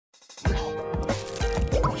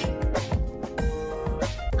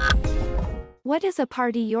What is a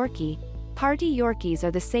Parti Yorkie? Parti Yorkies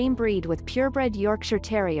are the same breed with purebred Yorkshire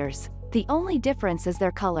Terriers. The only difference is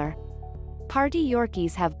their color. Parti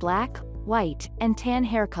Yorkies have black, white, and tan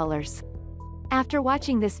hair colors. After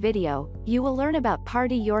watching this video, you will learn about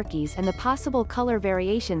Parti Yorkies and the possible color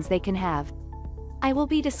variations they can have. I will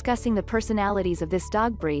be discussing the personalities of this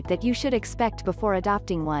dog breed that you should expect before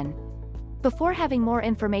adopting one. Before having more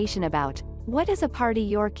information about what is a Parti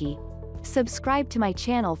Yorkie, subscribe to my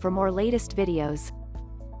channel for more latest videos.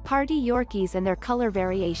 Parti Yorkies and their color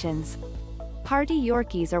variations. Parti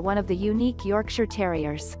Yorkies are one of the unique Yorkshire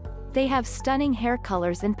Terriers. They have stunning hair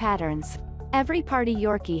colors and patterns. Every Parti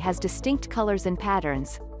Yorkie has distinct colors and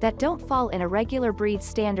patterns that don't fall in a regular breed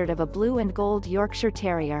standard of a blue and gold Yorkshire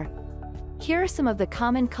Terrier. Here are some of the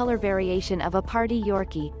common color variation of a Parti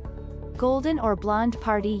Yorkie. Golden or blonde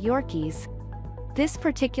Parti Yorkies. This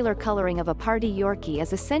particular coloring of a Parti Yorkie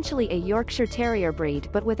is essentially a Yorkshire Terrier breed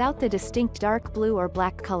but without the distinct dark blue or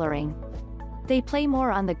black coloring. They play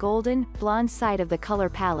more on the golden, blonde side of the color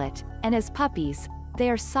palette, and as puppies, they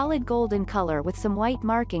are solid golden color with some white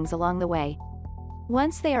markings along the way.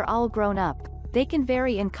 Once they are all grown up, they can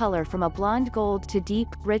vary in color from a blonde gold to deep,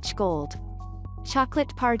 rich gold.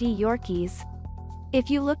 Chocolate Parti Yorkies. If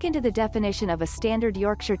you look into the definition of a standard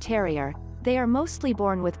Yorkshire Terrier, they are mostly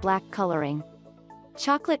born with black coloring.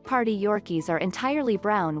 Chocolate Parti Yorkies are entirely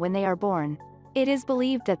brown when they are born. It is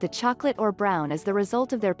believed that the chocolate or brown is the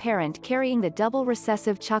result of their parent carrying the double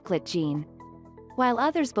recessive chocolate gene, while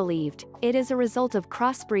others believed it is a result of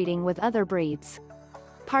crossbreeding with other breeds.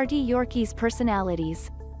 Parti Yorkies' personalities.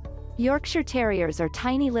 Yorkshire Terriers are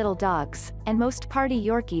tiny little dogs, and most Parti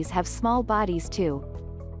Yorkies have small bodies too.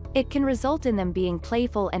 It can result in them being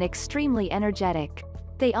playful and extremely energetic.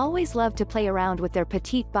 They always love to play around with their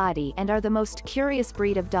petite body and are the most curious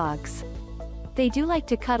breed of dogs. They do like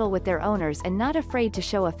to cuddle with their owners and not afraid to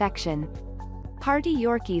show affection. Parti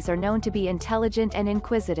Yorkies are known to be intelligent and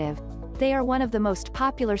inquisitive. They are one of the most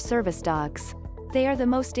popular service dogs. They are the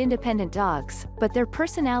most independent dogs, but their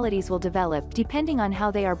personalities will develop depending on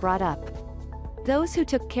how they are brought up. Those who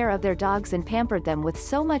took care of their dogs and pampered them with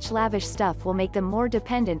so much lavish stuff will make them more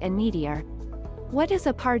dependent and needier. What is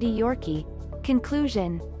a Parti Yorkie?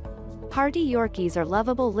 Conclusion. Parti Yorkies are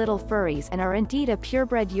lovable little furries and are indeed a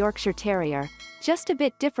purebred Yorkshire Terrier, just a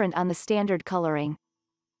bit different on the standard coloring.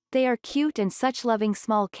 They are cute and such loving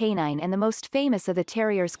small canine and the most famous of the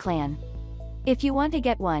Terriers clan. If you want to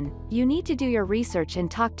get one, you need to do your research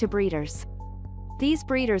and talk to breeders. These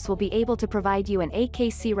breeders will be able to provide you an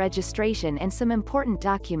AKC registration and some important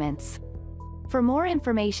documents. For more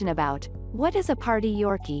information about what is a Parti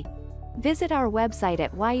Yorkie, visit our website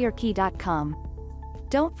at yyorkie.com.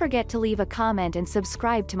 Don't forget to leave a comment and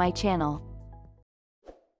subscribe to my channel.